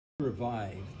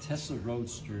Revive Tesla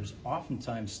Roadsters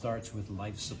oftentimes starts with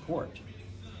life support.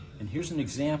 And here's an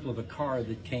example of a car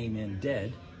that came in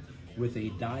dead with a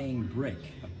dying brick.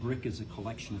 A brick is a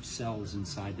collection of cells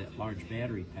inside that large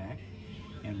battery pack.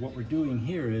 And what we're doing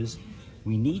here is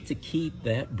we need to keep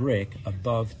that brick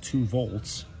above 2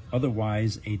 volts.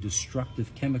 Otherwise, a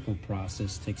destructive chemical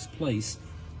process takes place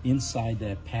inside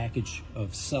that package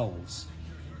of cells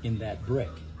in that brick.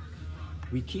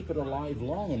 We keep it alive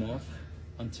long enough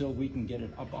until we can get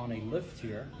it up on a lift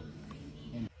here.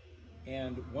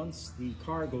 And once the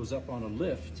car goes up on a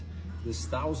lift, this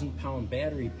 1,000-pound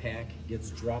battery pack gets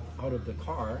dropped out of the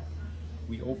car.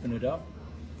 We open it up,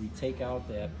 we take out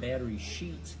that battery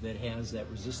sheet that has that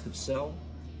resistive cell,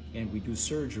 and we do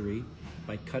surgery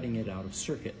by cutting it out of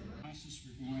circuit. The process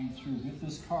we're going through with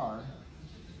this car,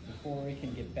 before it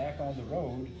can get back on the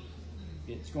road,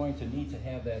 it's going to need to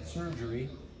have that surgery.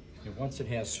 And once it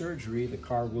has surgery, the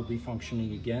car will be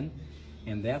functioning again,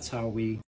 and that's how we